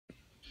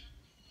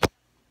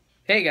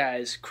Hey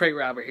guys, Crate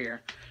Robber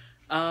here.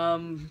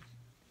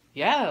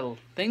 Yeah,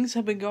 things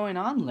have been going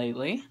on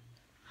lately.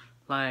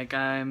 Like,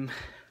 I'm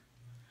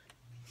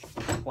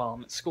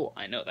at school,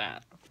 I know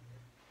that.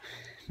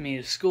 I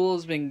mean, school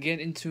has been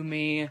getting to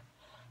me.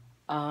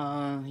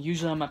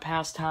 Usually on my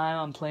pastime,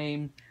 I'm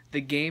playing the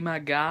game I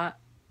got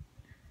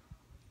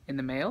in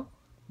the mail.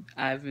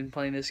 I've been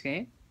playing this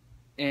game.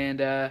 And,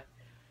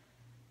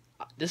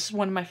 this is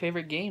one of my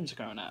favorite games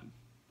growing up.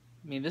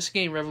 I mean, this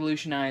game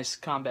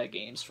revolutionized combat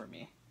games for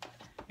me.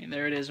 I mean,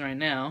 there it is right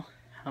now.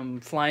 I'm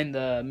flying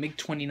the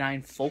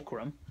MiG-29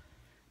 Fulcrum.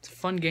 It's a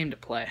fun game to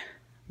play. I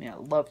mean,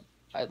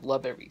 I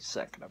love every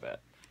second of it.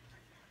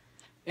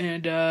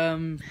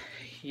 And,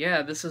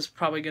 yeah, this is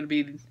probably going to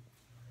be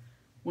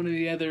one of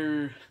the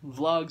other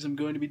vlogs I'm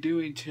going to be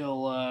doing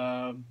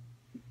till,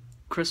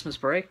 Christmas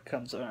break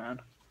comes around.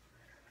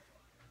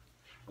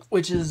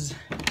 Which is,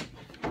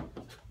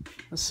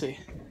 let's see.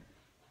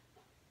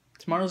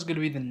 Tomorrow's going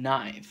to be the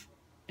 9th,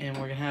 and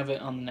we're going to have it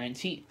on the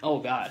 19th. Oh,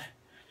 God.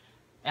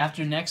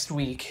 After next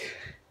week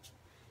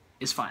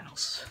is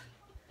finals.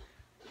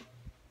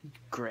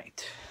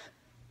 Great.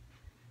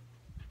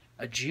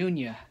 A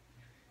junior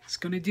is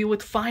going to deal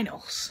with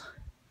finals.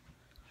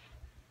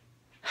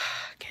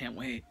 Can't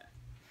wait.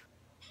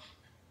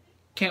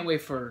 Can't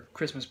wait for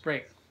Christmas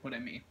break, what I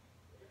mean.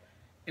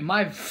 And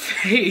my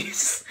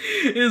face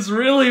is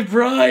really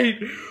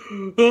bright.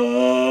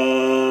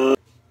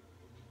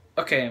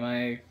 Okay,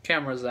 my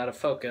camera's out of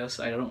focus.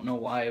 I don't know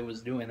why it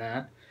was doing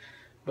that.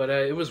 But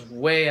it was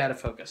way out of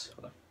focus.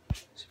 Hold on.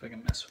 See if I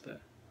can mess with it.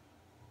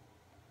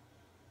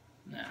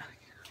 Nah.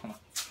 Hold on.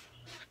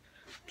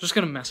 I'm just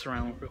gonna mess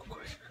around real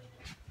quick.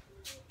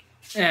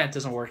 It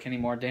doesn't work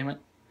anymore, damn it.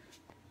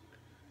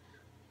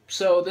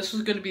 So this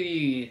is gonna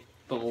be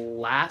the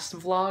last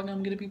vlog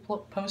I'm gonna be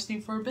posting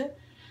for a bit.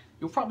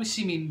 You'll probably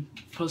see me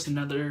post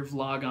another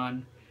vlog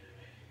on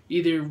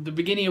either the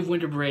beginning of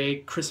winter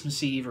break,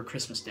 Christmas Eve, or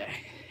Christmas Day.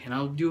 And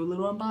I'll do a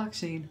little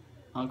unboxing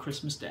on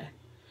Christmas Day.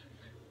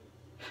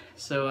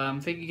 So,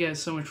 thank you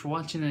guys so much for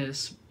watching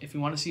this. If you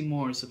want to see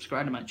more,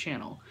 subscribe to my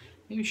channel.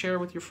 Maybe share it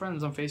with your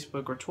friends on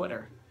Facebook or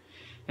Twitter.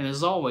 And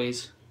as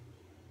always,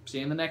 see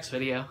you in the next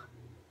video.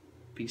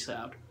 Peace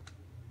out.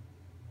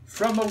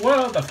 From the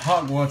world of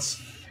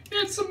Hogwarts,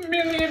 it's a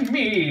million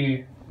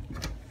me.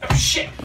 Oh shit!